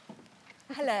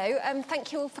Hello,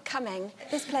 thank you all for coming.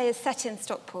 This play is set in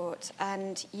Stockport,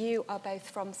 and you are both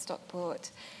from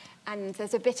Stockport. And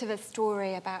there's a bit of a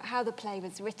story about how the play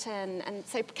was written, and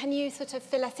so can you sort of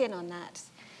fill us in on that?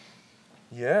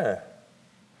 Yeah.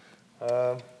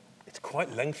 It's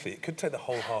quite lengthy. It could take the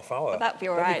whole half hour. Well, that'd be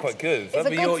all right. That'd be quite good. It's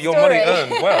That'd be a good your money story.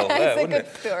 earned well there, It's a wouldn't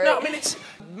good it? story. No, I mean,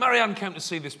 Marianne came to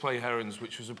see this play, Herons,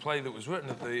 which was a play that was written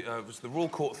at the Royal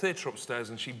Court Theatre upstairs,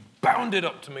 and she bounded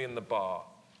up to me in the bar.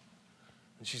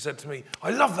 And she said to me, I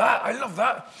love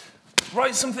that.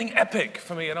 Write something epic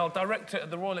for me and I'll direct it at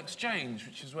the Royal Exchange,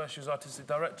 which is where she was artistic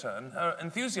director. And her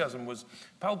enthusiasm was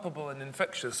palpable and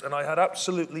infectious, and I had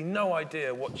absolutely no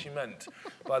idea what she meant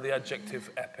by the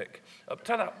adjective epic. Up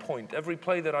to that point, every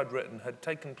play that I'd written had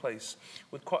taken place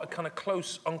with quite a kind of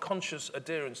close, unconscious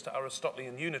adherence to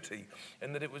Aristotelian unity,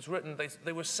 in that it was written,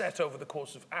 they were set over the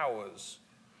course of hours,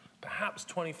 perhaps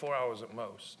 24 hours at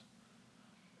most.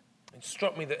 It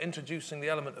struck me that introducing the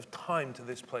element of time to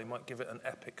this play might give it an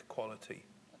epic quality.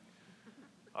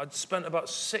 I'd spent about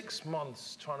 6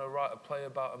 months trying to write a play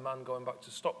about a man going back to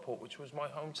Stockport, which was my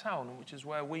hometown, and which is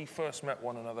where we first met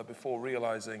one another before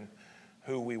realising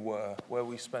who we were, where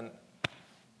we spent...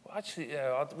 Well, actually,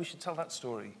 yeah, we should tell that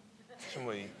story, shouldn't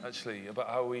we, actually, about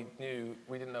how we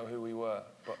didn't know who we were,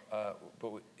 but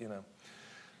we, you know...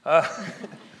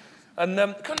 And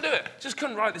couldn't do it. Just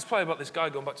couldn't write this play about this guy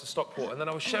going back to Stockport. And then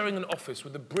I was sharing an office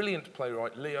with the brilliant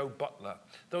playwright Leo Butler.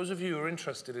 Those of you who are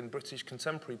interested in British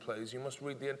contemporary plays, you must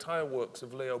read the entire works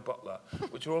of Leo Butler,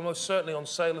 which are almost certainly on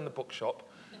sale in the bookshop.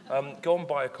 Go and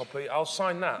buy a copy. I'll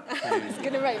sign that for you. I was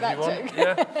going to make that joke.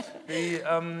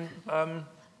 Yeah.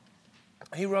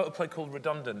 He wrote a play called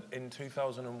Redundant in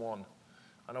 2001.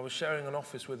 And I was sharing an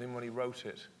office with him when he wrote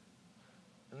it.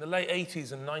 In the late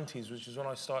 80s and 90s, which is when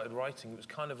I started writing, it was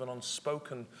kind of an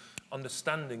unspoken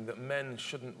understanding that men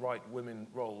shouldn't write women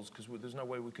roles because there's no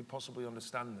way we could possibly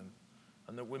understand them.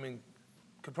 And that women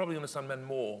could probably understand men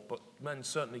more, but men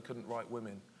certainly couldn't write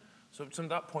women. So from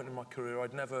that point in my career,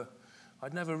 I'd never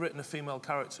written a female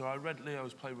character. I read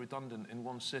Leo's play Redundant in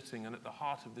one sitting, and at the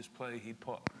heart of this play, he'd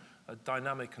put a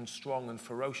dynamic and strong and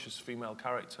ferocious female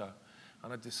character.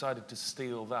 And I decided to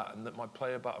steal that, and that my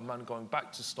play about a man going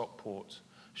back to Stockport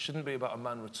shouldn't be about a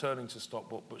man returning to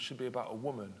Stockport, but should be about a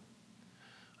woman.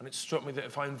 And it struck me that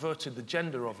if I inverted the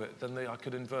gender of it, then I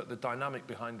could invert the dynamic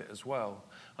behind it as well.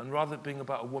 And rather than being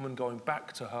about a woman going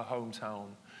back to her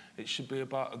hometown, it should be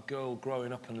about a girl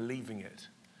growing up and leaving it.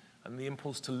 And the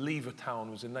impulse to leave a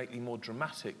town was innately more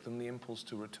dramatic than the impulse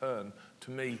to return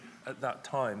to me at that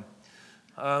time.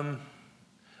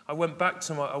 I went back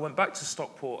to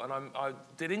Stockport and I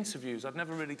did interviews. I'd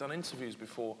never really done interviews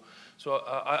before. So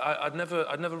I'd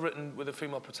never written with a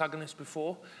female protagonist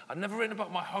before. I'd never written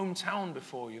about my hometown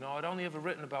before, you know. I'd only ever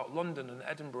written about London and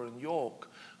Edinburgh and York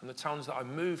and the towns that I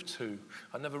moved to.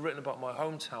 I'd never written about my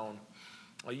hometown.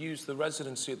 I used the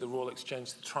residency at the Royal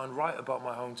Exchange to try and write about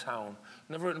my hometown.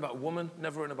 Never written about a woman,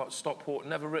 never written about Stockport,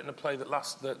 never written a play that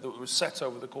was set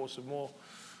over the course of more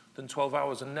than 12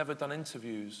 hours, and never done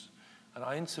interviews. And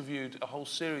I interviewed a whole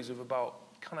series of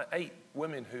about kind of 8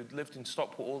 women who'd lived in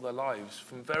Stockport all their lives,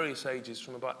 from various ages,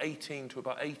 from about 18 to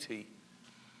about 80.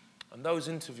 And those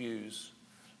interviews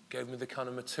gave me the kind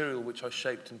of material which I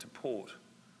shaped into Port.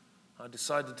 I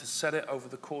decided to set it over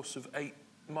the course of 8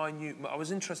 minute... I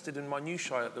was interested in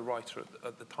minutiae as a writer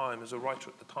at the time.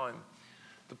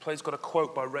 The play's got a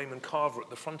quote by Raymond Carver at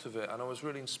the front of it, and I was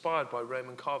really inspired by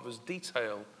Raymond Carver's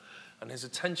detail and his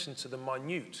attention to the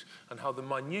minute, and how the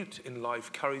minute in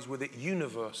life carries with it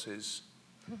universes.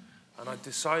 And I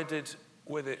decided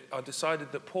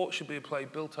that Port should be a play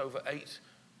built over 8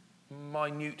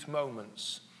 minute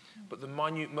moments, but the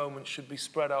minute moments should be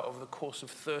spread out over the course of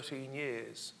 13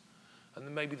 years. And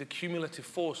then maybe the cumulative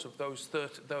force of those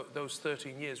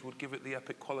 13 years would give it the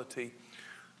epic quality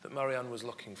that Marianne was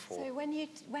looking for. So when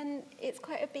it's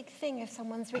quite a big thing if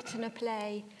someone's written a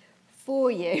play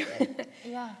for you.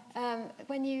 Yeah.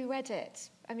 When you read it,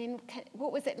 I mean,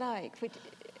 what was it like?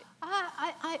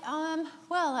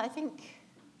 Well, I think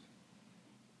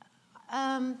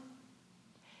I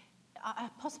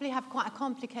possibly have quite a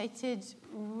complicated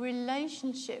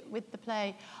relationship with the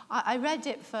play. I read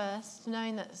it first,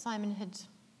 knowing that Simon had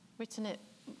written it,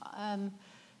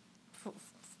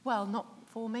 not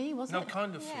for me, was it? No,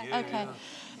 kind of for you. Okay. Yeah.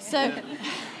 So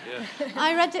Yeah.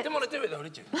 I read it... Didn't want to do it though,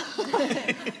 did you?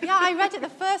 Yeah, I read it the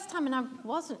first time and I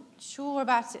wasn't sure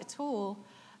about it at all,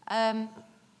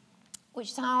 which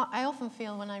is how I often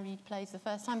feel when I read plays the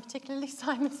first time, particularly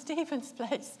Simon Stevens'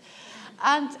 plays.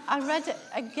 And I read it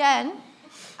again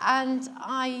and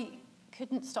I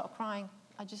couldn't stop crying.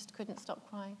 I just couldn't stop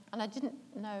crying. And I didn't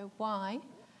know why.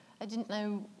 I didn't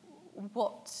know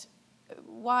what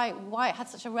why it had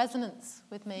such a resonance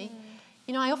with me.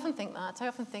 You know, I often think that. I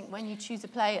often think when you choose a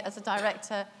play as a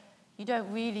director, you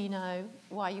don't really know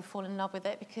why you fall in love with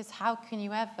it, because how can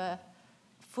you ever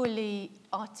fully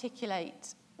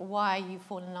articulate why you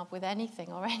fall in love with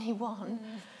anything or anyone?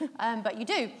 But you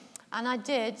do. And I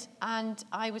did, and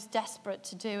I was desperate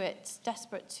to do it,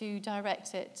 desperate to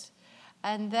direct it.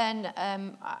 And then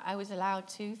I was allowed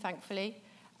to, thankfully.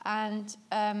 And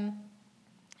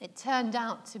it turned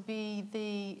out to be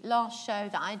the last show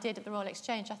that I did at the Royal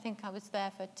Exchange. I think I was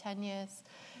there for 10 years.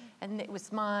 And it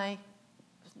was my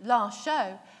last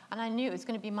show. And I knew it was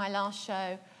going to be my last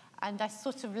show. And I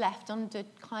sort of left under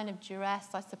kind of duress,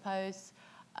 I suppose.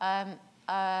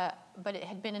 But it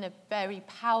had been in a very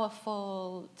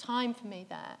powerful time for me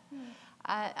there.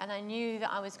 And I knew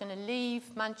that I was going to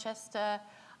leave Manchester.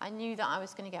 I knew that I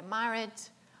was going to get married.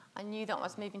 I knew that I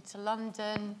was moving to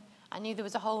London. I knew there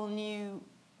was a whole new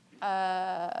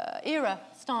era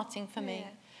starting for me.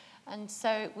 And so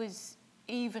it was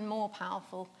even more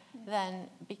powerful then,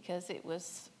 because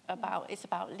it's about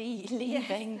leaving. Yes,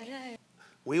 I know.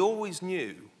 We always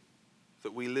knew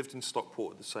that we lived in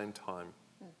Stockport at the same time.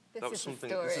 This That was is the something.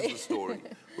 story. This is the story.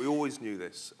 We always knew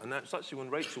this, and that's actually when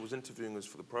Rachel was interviewing us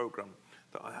for the programme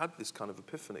that I had this kind of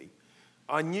epiphany.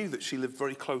 I knew that she lived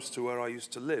very close to where I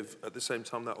used to live at the same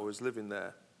time that I was living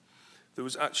there. There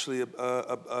was actually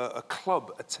a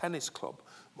club, a tennis club.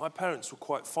 My parents were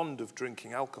quite fond of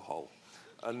drinking alcohol.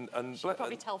 And You should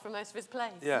probably tell from most of his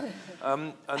plays. yeah,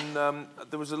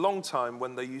 there was a long time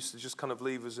when they used to just kind of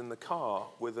leave us in the car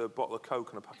with a bottle of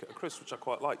Coke and a packet of crisps, which I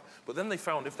quite liked. But then they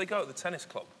found if they go to the tennis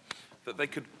club, that they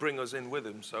could bring us in with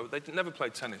them. So they never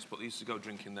played tennis, but they used to go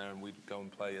drinking there, and we'd go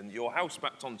and play. And your house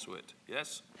backed onto it,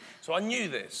 yes? So I knew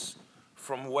this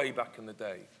from way back in the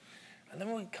day. And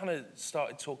then we kind of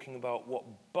started talking about what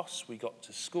bus we got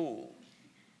to school.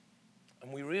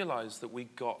 And we realised that we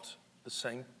got the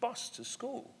same bus to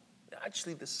school.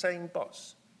 Actually, the same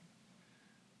bus.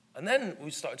 And then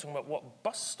we started talking about what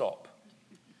bus stop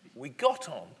we got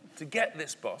on to get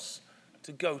this bus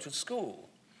to go to school.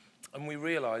 And we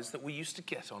realised that we used to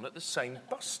get on at the same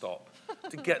bus stop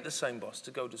to get the same bus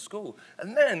to go to school.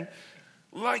 And then,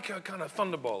 like a kind of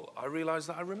thunderbolt, I realised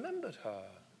that I remembered her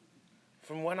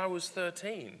from when I was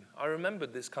 13. I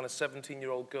remembered this kind of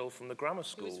 17-year-old girl from the grammar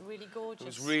school. It was really gorgeous. It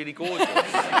was really gorgeous.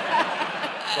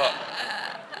 But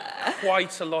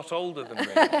quite a lot older than me.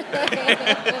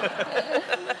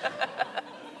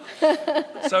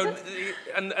 So,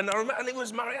 and I remember, and it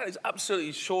was Marianne. It's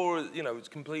absolutely sure, you know, it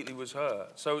completely was her.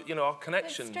 So, you know, our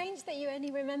connection. It's strange that you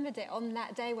only remembered it on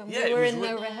that day when Yeah, we it were was in the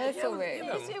really- rehearsal yeah, room. you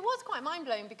know. It was quite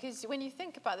mind-blowing, because when you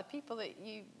think about the people that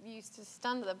you used to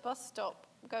stand at the bus stop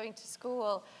going to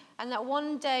school, and that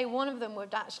one day one of them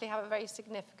would actually have a very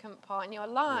significant part in your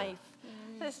life.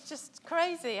 It's just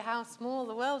crazy how small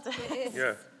the world is.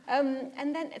 Yeah.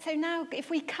 And then, so now, if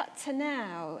we cut to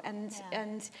now, and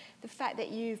the fact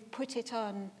that you've put it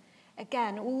on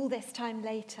again all this time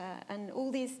later, and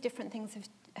all these different things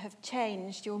have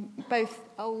changed. You're both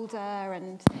older,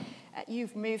 and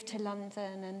you've moved to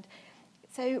London, and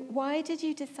so why did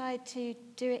you decide to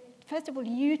do it? First of all,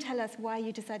 you tell us why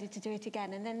you decided to do it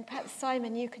again, and then perhaps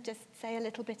Simon, you could just say a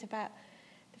little bit about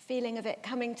the feeling of it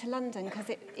coming to London, because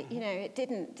it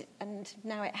didn't, and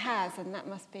now it has, and that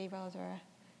must be rather a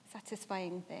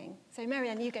satisfying thing. So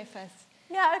Marianne, you go first.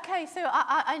 Yeah, okay, so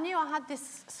I knew I had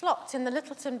this slot in the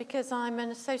Littleton because I'm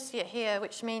an associate here,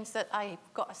 which means that I've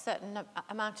got a certain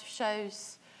amount of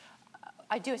shows.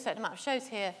 I do a certain amount of shows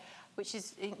here, which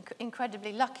is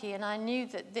incredibly lucky, and I knew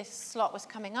that this slot was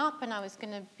coming up and I was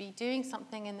going to be doing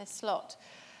something in this slot.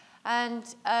 And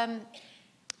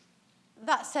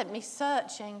that sent me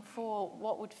searching for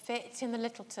what would fit in the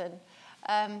Littleton,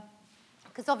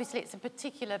 because obviously it's a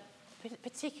particular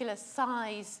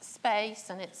size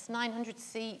space, and it's 900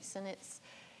 seats, and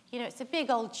it's a big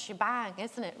old shebang,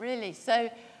 isn't it, really? So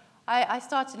I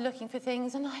started looking for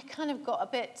things, and I kind of got a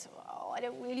bit, I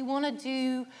don't really want to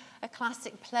do a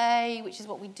classic play, which is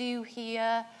what we do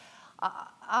here.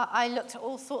 I looked at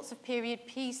all sorts of period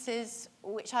pieces,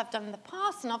 which I've done in the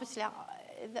past, and obviously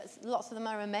lots of them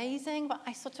are amazing, but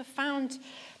I sort of found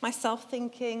myself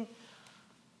thinking,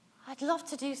 I'd love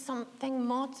to do something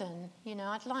modern,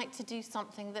 I'd like to do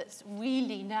something that's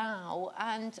really now,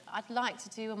 and I'd like to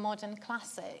do a modern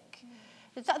classic.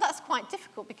 That's quite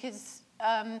difficult, because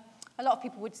a lot of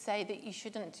people would say that you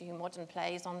shouldn't do modern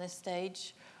plays on this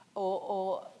stage,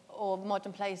 or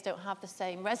modern plays don't have the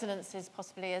same resonances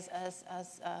possibly as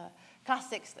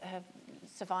classics that have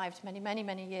survived many, many,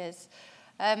 many years.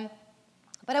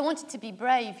 But I wanted to be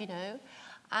brave,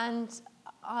 and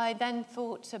I then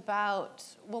thought about,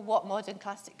 well, what modern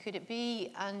classic could it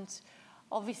be? And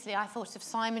obviously I thought of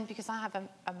Simon because I have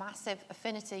a massive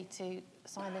affinity to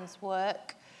Simon's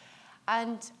work.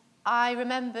 And I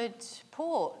remembered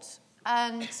Port.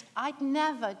 And I'd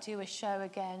never do a show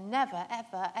again. Never,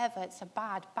 ever, ever. It's a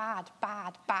bad, bad,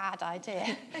 bad, bad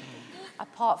idea.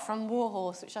 Apart from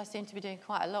Warhorse, which I seem to be doing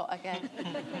quite a lot again.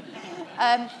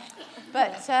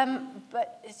 But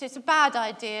it's a bad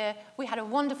idea. We had a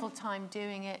wonderful time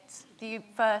doing it the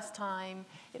first time.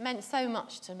 It meant so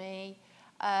much to me.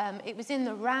 It was in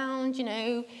the round, you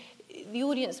know. The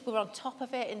audience were on top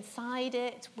of it, inside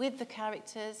it, with the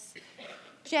characters.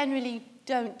 Generally,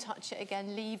 don't touch it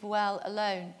again, leave well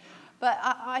alone. But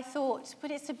I thought, but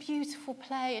it's a beautiful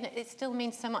play, and it still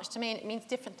means so much to me, and it means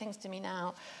different things to me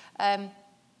now.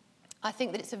 I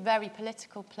think that it's a very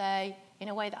political play in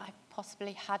a way that I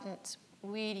possibly hadn't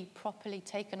really properly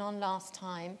taken on last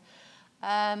time.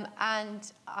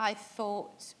 And I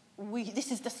thought,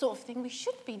 this is the sort of thing we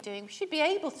should be doing. We should be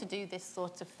able to do this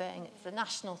sort of thing. It's the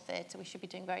National Theatre. We should be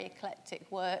doing very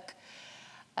eclectic work.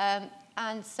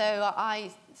 And so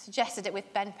I suggested it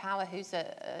with Ben Power, who's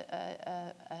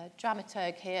a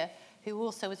dramaturg here, who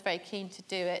also was very keen to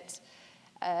do it.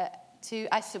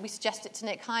 We suggested it to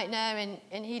Nick Heitner,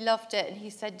 and he loved it. And he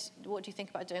said, "What do you think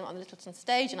about doing it on the Lyttelton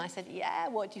stage?" And I said, "Yeah,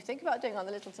 what do you think about doing it on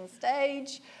the Lyttelton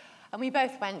stage?" And we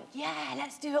both went, "Yeah,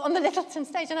 let's do it on the Lyttelton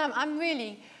stage." And I'm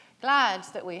really glad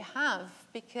that we have,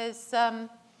 because,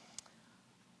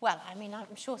 well, I mean,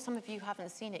 I'm sure some of you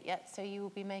haven't seen it yet, so you will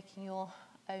be making your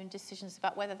own decisions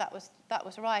about whether that was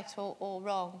right or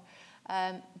wrong.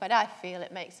 But I feel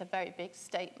it makes a very big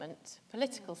statement,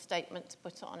 political statement, to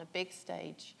put it on a big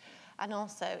stage. And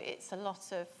also it's a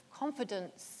lot of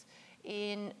confidence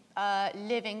in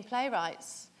living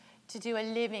playwrights, to do a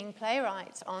living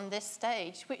playwright on this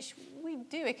stage, which we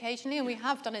do occasionally, and we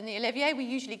have done in the Olivier. We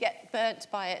usually get burnt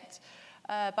by it,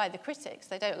 by the critics.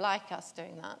 They don't like us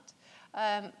doing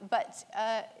that. But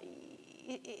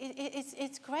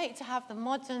it's great to have the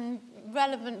modern,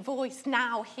 relevant voice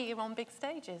now here on big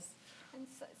stages. And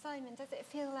Simon, does it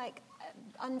feel like,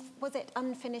 was it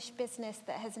unfinished business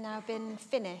that has now been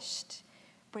finished,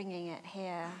 bringing it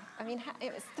here? I mean,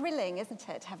 it was thrilling, isn't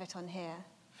it, to have it on here?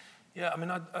 Yeah, I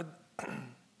mean,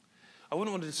 I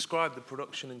wouldn't want to describe the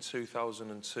production in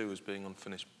 2002 as being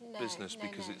unfinished business,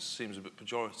 because it seems a bit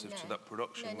pejorative to that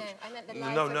production. I meant the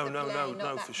life of the play, not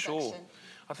that for sure. production.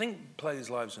 I think plays'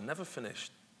 lives are never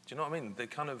finished. Do you know what I mean? They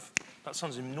kind of, that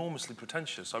sounds enormously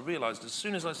pretentious. I realised as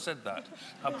soon as I said that,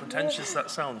 how pretentious that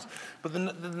sounds. But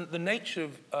the nature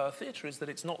of theatre is that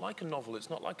it's not like a novel, it's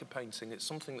not like a painting, it's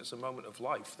something that's a moment of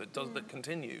life that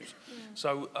continues.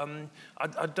 So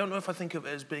I don't know if I think of it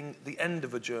as being the end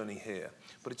of a journey here,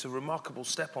 but it's a remarkable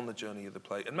step on the journey of the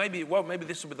play. And maybe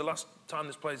this will be the last time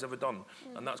this play is ever done,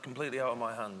 and that's completely out of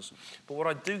my hands. But what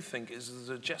I do think is there's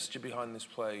a gesture behind this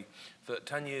play that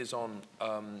 10 years on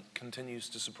continues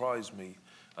to surprise me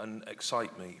and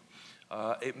excite me.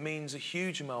 It means a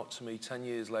huge amount to me 10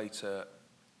 years later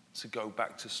to go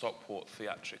back to Stockport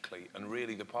theatrically, and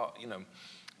really the part,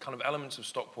 kind of elements of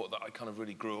Stockport that I kind of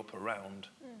really grew up around,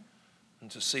 and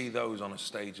to see those on a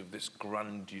stage of this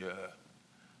grandeur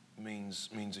means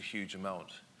a huge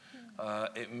amount.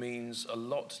 It means a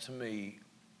lot to me,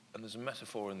 and there's a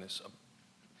metaphor in this,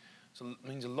 so it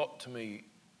means a lot to me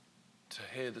to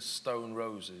hear the Stone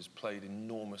Roses played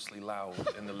enormously loud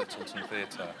in the Lyttelton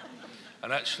Theatre.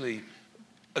 And actually,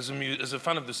 as a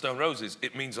fan of the Stone Roses,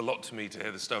 it means a lot to me to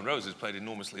hear the Stone Roses played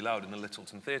enormously loud in the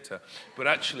Lyttelton Theatre. But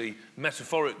actually,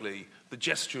 metaphorically, the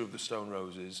gesture of the Stone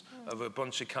Roses, of a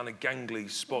bunch of kind of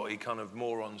gangly, spotty kind of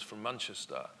morons from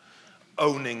Manchester,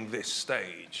 owning this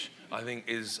stage, I think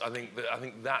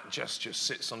that gesture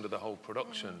sits under the whole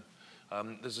production.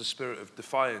 There's a spirit of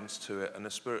defiance to it and a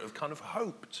spirit of kind of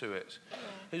hope to it.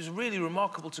 It was really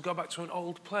remarkable to go back to an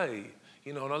old play,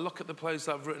 and I look at the plays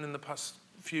that I've written in the past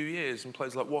few years, and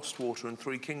plays like Wastwater and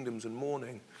Three Kingdoms and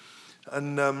Mourning,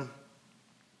 and they're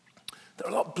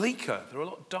a lot bleaker, they're a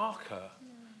lot darker.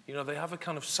 They have a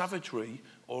kind of savagery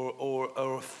or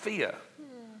a fear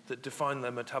that define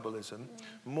their metabolism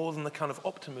more than the kind of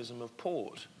optimism of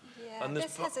Port. Yeah, and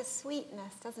this has a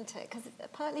sweetness, doesn't it?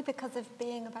 Partly because of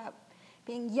being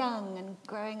young and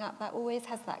growing up, that always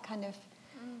has that kind of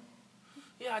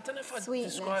Yeah, I don't know if I'd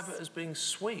describe it as being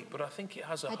sweet, but I think it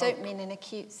has a hope. I don't mean in a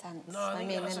cute sense. No, I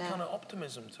think it has a kind of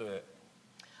optimism to it.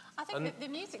 I think the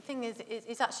music thing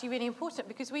is actually really important,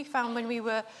 because we found when we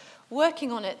were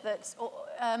working on it that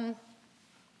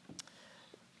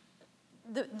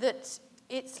that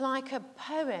it's like a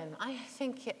poem. I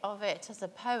think of it as a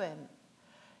poem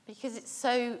because it's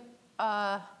so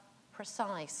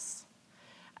precise,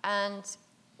 and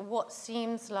what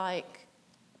seems like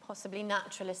possibly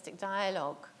naturalistic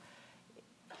dialogue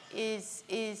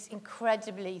is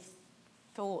incredibly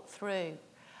thought through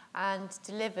and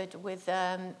delivered with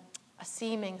a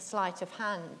seeming sleight of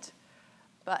hand,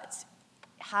 but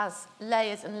has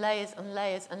layers and layers and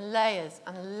layers and layers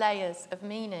and layers of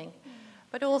meaning.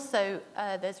 But also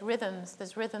there's rhythms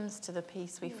to the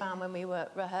piece we found when we were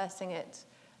rehearsing it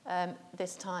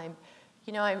this time.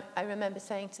 You know, I remember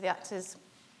saying to the actors,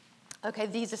 okay,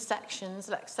 these are sections,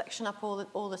 like section up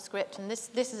all the script, and this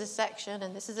is a section,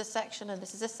 and this is a section, and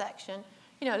this is a section.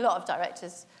 You know, a lot of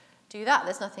directors do that.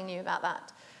 There's nothing new about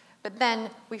that. But then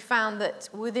we found that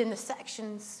within the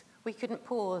sections, we couldn't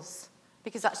pause,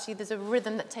 because actually there's a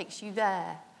rhythm that takes you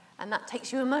there, and that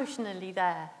takes you emotionally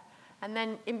there. And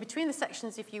then in between the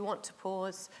sections, if you want to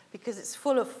pause, because it's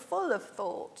full of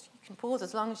thought, you can pause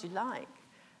as long as you like.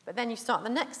 But then you start the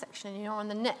next section, and you're on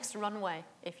the next runway,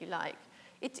 if you like.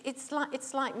 It's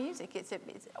like music.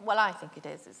 Well, I think it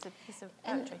is. It's a piece of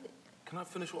poetry. Can I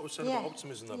finish what I was saying about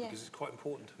optimism, though, because it's quite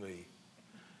important to me.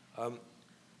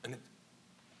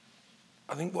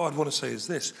 I think what I'd want to say is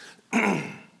this.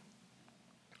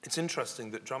 It's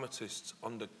interesting that dramatists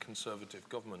under Conservative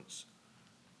governments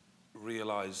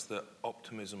realise that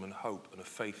optimism and hope and a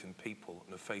faith in people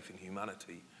and a faith in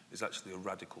humanity is actually a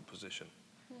radical position.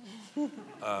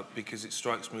 Because it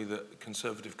strikes me that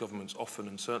Conservative governments often,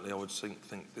 and certainly I would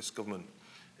think this government,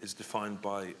 is defined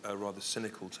by a rather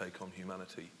cynical take on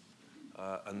humanity.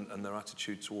 And their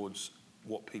attitude towards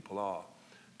what people are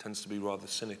tends to be rather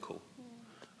cynical.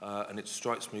 And it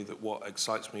strikes me that what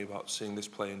excites me about seeing this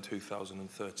play in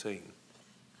 2013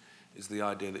 is the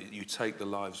idea that you take the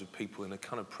lives of people in a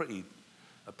kind of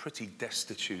pretty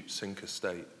destitute sink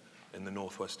estate in the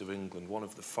northwest of England, one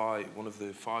of the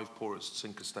five poorest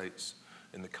sink estates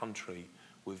in the country,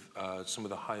 with some of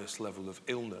the highest level of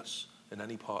illness in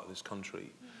any part of this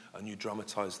country, and you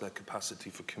dramatise their capacity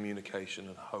for communication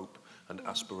and hope and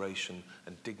aspiration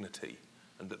and dignity,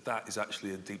 and that is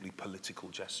actually a deeply political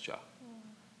gesture.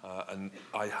 And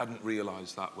I hadn't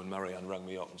realised that when Marianne rang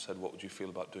me up and said, what would you feel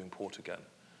about doing Port again?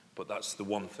 But that's the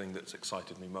one thing that's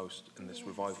excited me most in this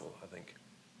revival, I think.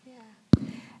 Yeah.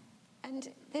 And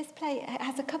this play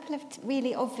has a couple of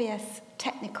really obvious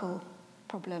technical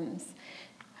problems.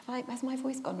 Has my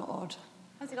voice gone odd?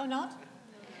 Has it gone odd?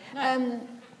 No.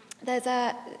 There's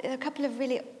a couple of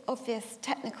really obvious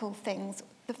technical things.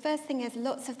 The first thing is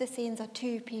lots of the scenes are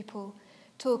two people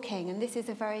talking, and this is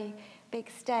a very big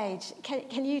stage.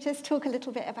 Can you just talk a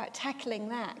little bit about tackling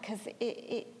that? Because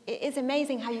it is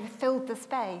amazing how you've filled the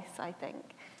space, I think.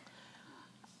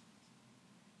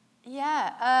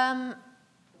 Yeah.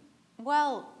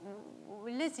 Well,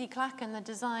 Lizzie Clacken, the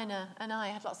designer, and I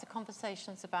had lots of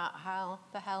conversations about how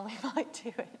the hell we might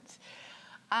do it.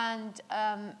 And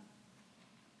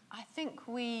I think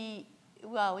we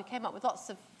came up with lots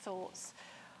of thoughts.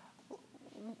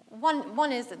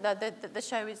 One is that the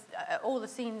show is, all the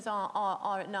scenes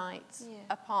are at night,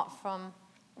 apart from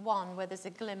one where there's a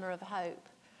glimmer of hope,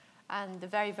 and the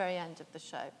very, very end of the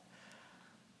show.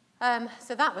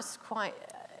 So that was quite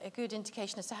a good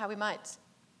indication as to how we might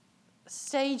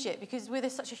stage it, because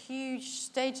with such a huge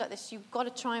stage like this, you've got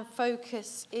to try and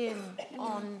focus in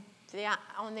on the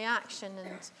action,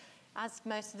 and as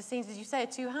most of the scenes, as you say, are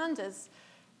two-handers,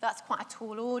 that's quite a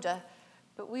tall order.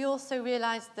 But we also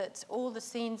realised that all the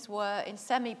scenes were in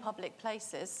semi-public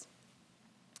places,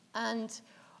 and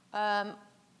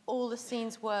all the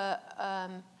scenes were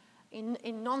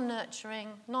in non-nurturing,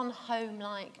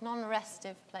 non-home-like,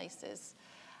 non-restive places,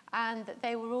 and that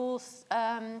they were all,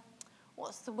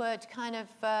 what's the word, kind of,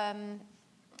 I'm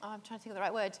trying to think of the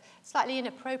right word, slightly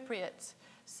inappropriate.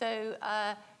 So,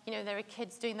 there are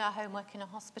kids doing their homework in a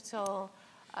hospital,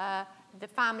 the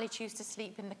family choose to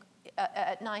sleep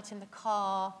at night in the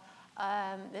car,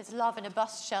 there's love in a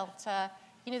bus shelter,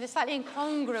 they're slightly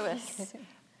incongruous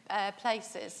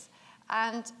places.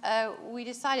 And we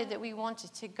decided that we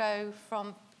wanted to go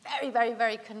from very, very,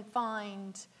 very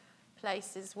confined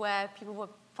places where people were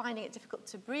finding it difficult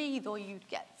to breathe, or you'd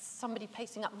get somebody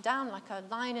pacing up and down like a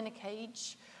lion in a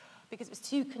cage because it was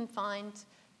too confined,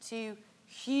 to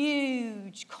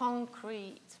huge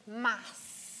concrete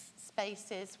mass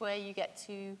spaces where you get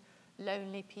to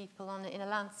lonely people in a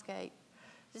landscape.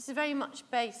 This is very much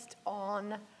based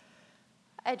on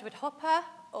Edward Hopper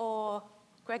or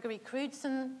Gregory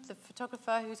Crewdson, the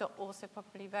photographer, who's also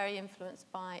probably very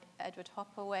influenced by Edward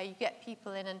Hopper, where you get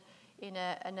people in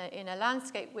a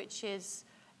landscape which is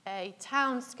a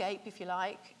townscape, if you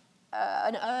like,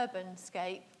 an urban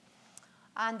scape,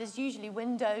 and there's usually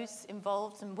windows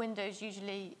involved, and windows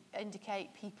usually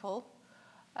indicate people,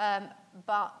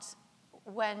 but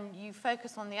when you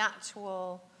focus on the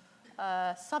actual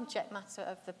subject matter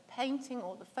of the painting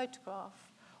or the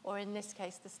photograph, or in this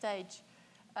case, the stage.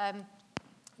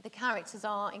 The characters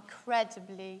are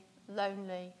incredibly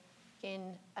lonely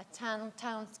in a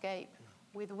townscape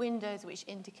with windows which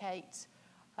indicate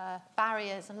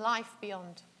barriers and life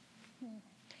beyond.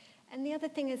 And the other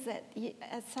thing is that,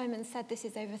 as Simon said, this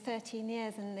is over 13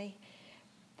 years, and the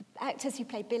actors who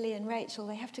play Billy and Rachel,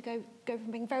 they have to go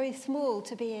from being very small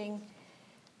to being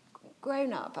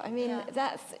grown up. I mean,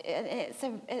 it's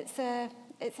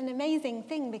an amazing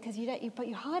thing, because you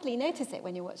hardly notice it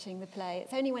when you're watching the play.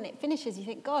 It's only when it finishes you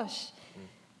think, gosh,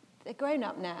 they're grown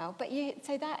up now. But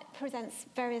so that presents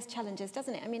various challenges,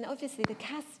 doesn't it? I mean, obviously the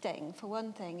casting, for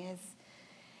one thing, is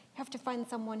you have to find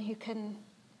someone who can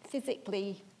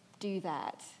physically do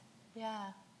that.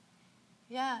 Yeah.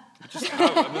 Yeah. Just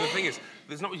have. I mean, the thing is,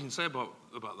 there's not much you can say about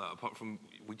that apart from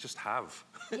we just have.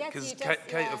 Yes, because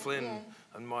Kate O'Flynn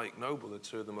and Mike Noble are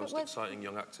two of the most exciting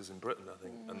young actors in Britain, I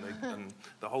think, and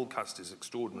the whole cast is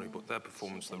extraordinary. But their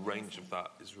performance, the range of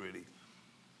that is really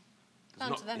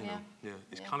down to them.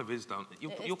 It kind of is down.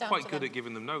 You're quite good at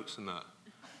giving them notes and that.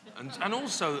 And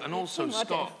also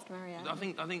Scott. I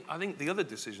think the other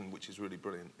decision which is really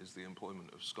brilliant is the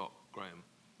employment of Scott Graham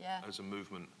as a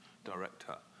movement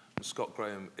director. And Scott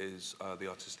Graham is the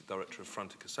artistic director of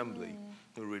Frantic Assembly,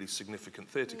 a really significant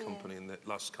theatre company in the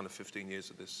last kind of 15 years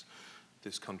of this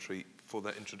country, for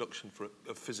their introduction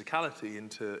of physicality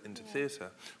into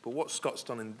theatre. But what Scott's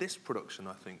done in this production,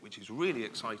 I think, which is really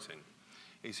exciting,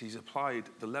 is he's applied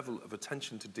the level of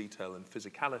attention to detail and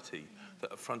physicality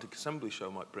that a Frantic Assembly show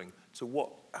might bring to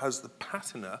what has the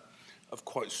patina of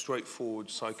quite straightforward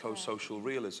psychosocial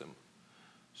realism.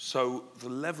 So the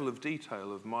level of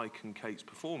detail of Mike and Kate's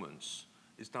performance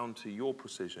is down to your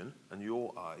precision and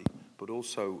your eye, but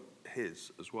also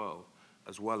his as well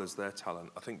as their talent.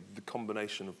 I think the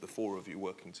combination of the four of you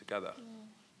working together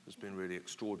has been really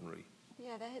extraordinary.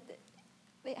 Yeah,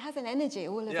 it has an energy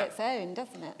all of its own,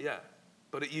 doesn't it? Yeah.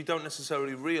 But you don't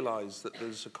necessarily realise that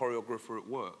there's a choreographer at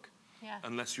work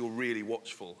unless you're really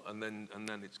watchful, and then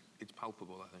it's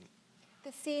palpable, I think.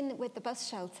 The scene with the bus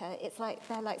shelter, it's like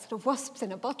they're like sort of wasps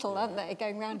in a bottle, aren't they,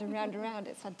 going round and round and round.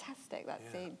 It's fantastic, that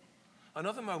scene. And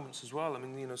other moments as well. I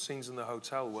mean, scenes in the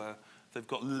hotel where they've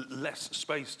got less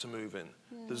space to move in.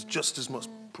 There's just as much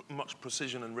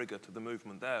precision and rigour to the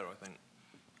movement there, I think.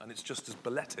 And it's just as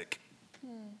balletic.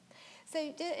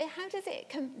 So how does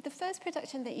it the first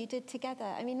production that you did together,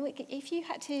 I mean, if you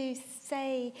had to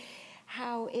say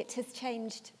how it has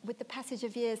changed with the passage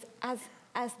of years as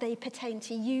they pertain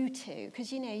to you two,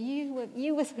 because you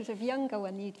were sort of younger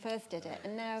when you first did it,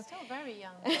 and now still very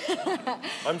young.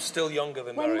 I'm still younger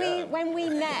than Marianne. When we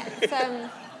met,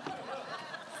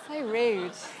 so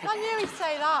rude. I knew he'd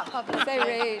say that publicly. So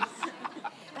rude.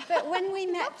 But when we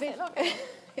met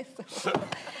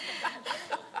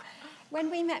when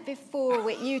we met before,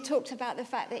 you talked about the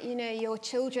fact that your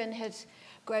children had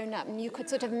grown up, and you could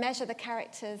sort of measure the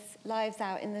characters' lives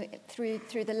out through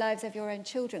the lives of your own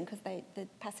children, because the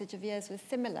passage of years was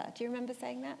similar. Do you remember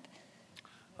saying that?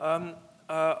 I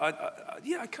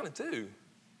kind of do.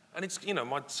 And it's,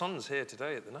 my son's here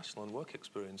today at the National and Work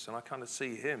Experience, and I kind of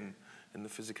see him in the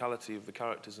physicality of the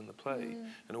characters in the play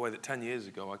in a way that 10 years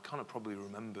ago I kind of probably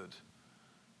remembered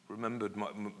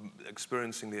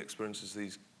experiencing the experiences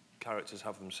these characters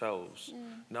have themselves.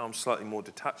 Now I'm slightly more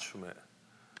detached from it.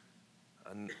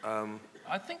 And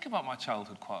I think about my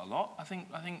childhood quite a lot. I think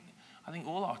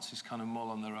all artists kind of mull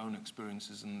on their own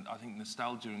experiences, and I think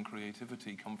nostalgia and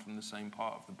creativity come from the same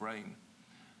part of the brain.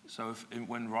 So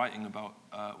when writing about,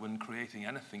 when creating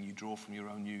anything, you draw from your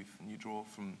own youth, and you draw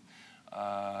from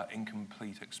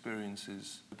incomplete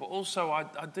experiences. But also, I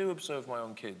do observe my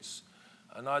own kids,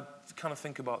 and I kind of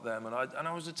think about them. And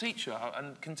I was a teacher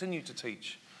and continue to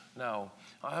teach now.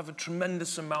 I have a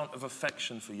tremendous amount of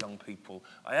affection for young people.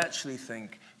 I actually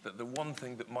think that the one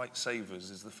thing that might save us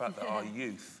is the fact that our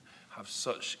youth have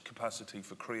such capacity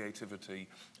for creativity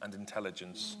and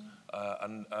intelligence,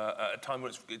 and at a time when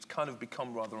it's kind of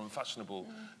become rather unfashionable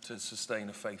to sustain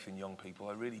a faith in young people.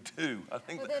 I really do. I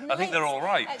think they're all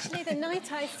right. Actually, the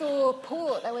night I saw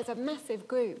Port, there was a massive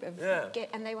group of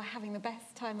and they were having the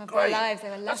best time of their lives. They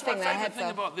were laughing their heads off.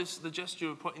 That's my favourite thing about the gesture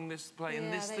of putting this play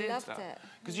in this theatre.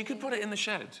 Because you could put it in the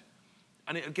shed,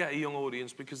 and it would get a young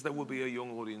audience, because there will be a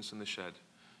young audience in the shed.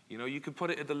 You could put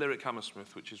it at the Lyric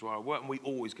Hammersmith, which is where I work, and we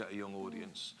always get a young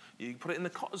audience. You put it in the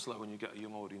Cottesloe and you get a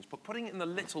young audience. But putting it in the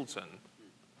Littleton,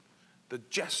 the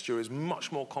gesture is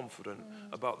much more confident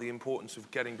about the importance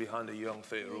of getting behind a young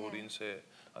theatre audience here.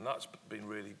 And that's been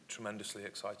really tremendously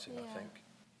exciting, I think.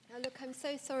 Now, look, I'm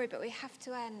so sorry, but we have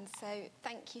to end. So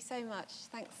thank you so much.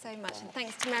 Thanks so much. And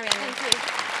thanks to Marianne. Thank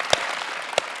you.